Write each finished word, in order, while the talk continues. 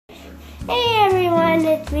Hey everyone,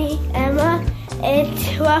 it's me, Emma.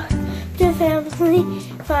 It's welcome to Family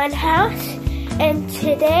Fun House. And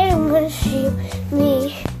today I'm going to show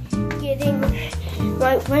me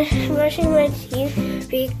brushing my teeth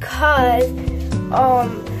because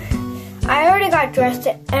I already got dressed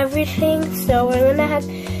and everything, so we're gonna have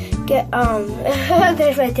to get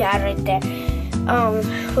there's my dad right there.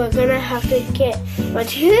 We're gonna have to get my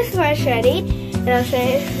toothbrush ready, and I'll show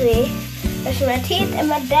you me brushing my teeth and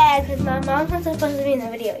my dad, because my mom wasn't supposed to be in the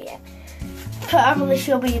video yet. Probably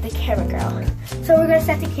she'll be the camera girl. So we're gonna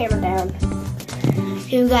set the camera down.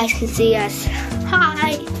 You guys can see us.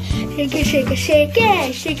 Hi! Shake it, shake it, shake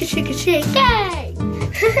it, shake it, shake it, shake it.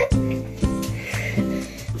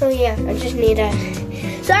 Oh yeah, I just need a.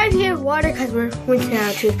 Sorry if you hear water because we're rinsing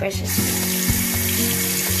out toothbrushes.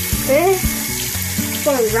 This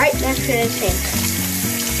going right next to the sink.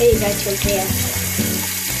 There you guys can see us.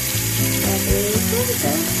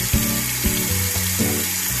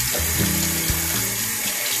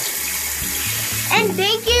 And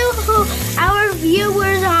thank you who our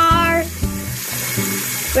viewers are,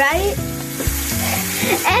 right?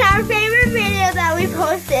 And our favorite video that we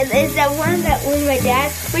posted is the one that with my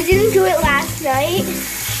dad. We didn't do it last night.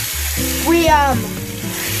 We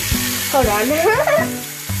hold on.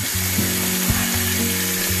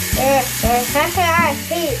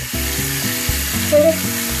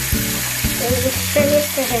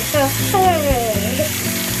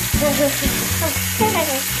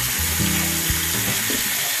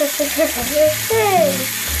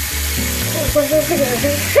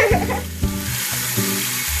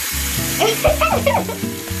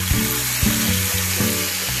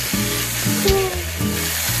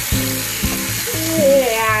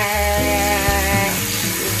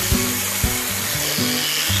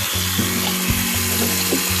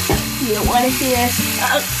 You don't want to see this.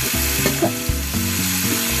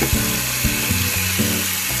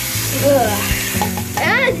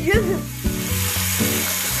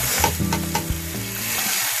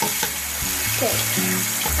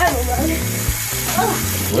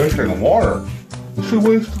 Wasting water. She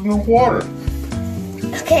wasting the water.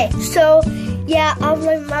 Okay, so yeah,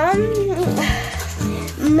 my mom,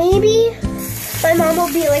 maybe my mom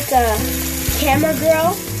will be like a camera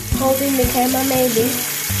girl, holding the camera maybe.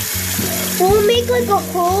 We'll make like a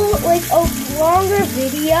whole, like a longer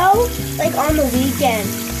video, like on the weekend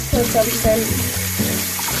or something.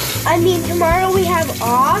 I mean, tomorrow we have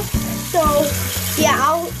off, so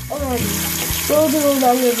yeah, we'll do a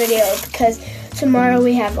longer video because tomorrow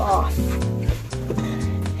we have off.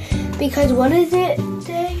 Because what is it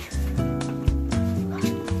today?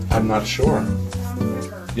 I'm not sure.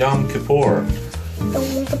 Yom Kippur.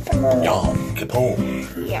 Yom Kippur. Yom Kippur.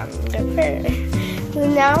 Yom Kippur. So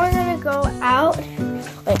now we're gonna go out.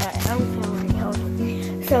 Wait, I don't feel like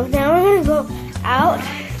home. So now we're gonna go out,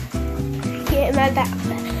 get my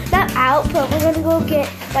backpack. Not out, but we're gonna go get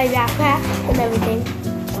my backpack and everything.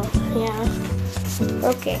 So yeah.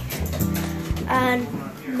 Okay.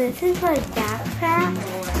 This is my backpack.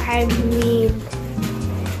 I mean,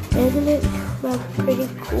 isn't it pretty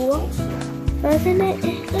cool? Doesn't it,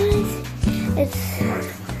 guys?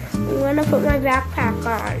 I'm gonna put my backpack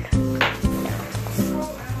on.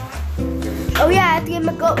 Oh yeah, I have to get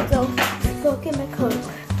my coat, so go get my coat.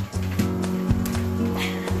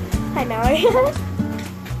 Hi, Mallory.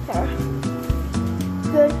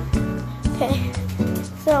 Good. Okay.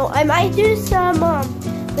 So I might do some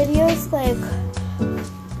videos like,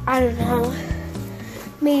 I don't know,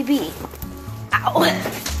 maybe, ow.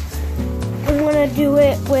 I'm gonna do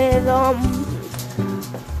it with,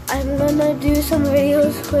 I'm gonna do some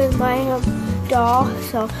videos with my doll,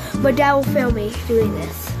 so my dad will film me doing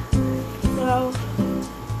this. So,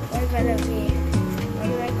 we're gonna be, what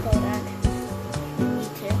do I call that? Me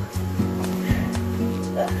too.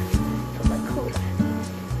 Put my coat on.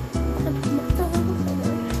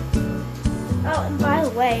 Oh, and by the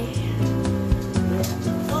way,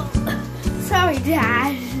 sorry,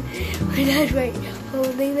 Dad. My dad's right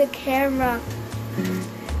holding the camera.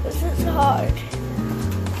 This is hard.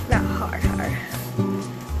 Not hard.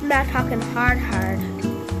 I'm not talking hard.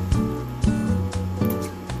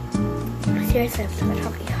 Seriously, I'm not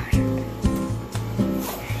talking hard.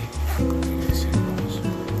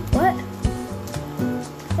 What?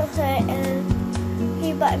 Okay, and he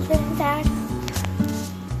buttons this, Dad.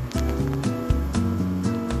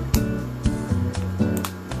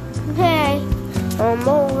 Okay, I'm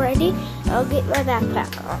all ready. I'll get my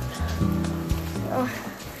backpack on.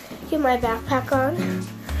 Get my backpack on.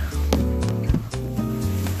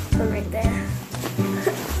 I'm right there.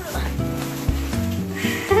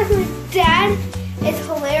 Dad, it's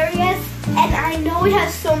hilarious And I know we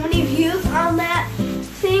have so many views on that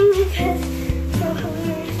thing because it's so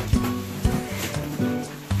hilarious.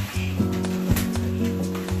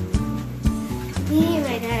 Me and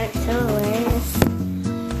my dad are so hilarious.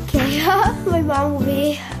 Okay, my mom will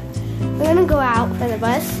be. We're gonna go out for the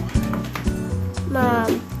bus.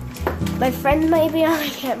 My friend might be on. I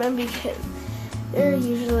can't remember because they're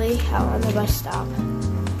usually out on the bus stop.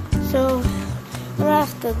 So I'm gonna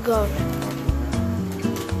have to go.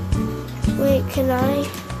 Wait, can I?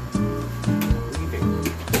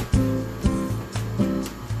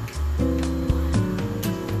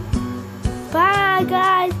 Bye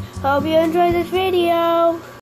guys. Hope you enjoyed this video.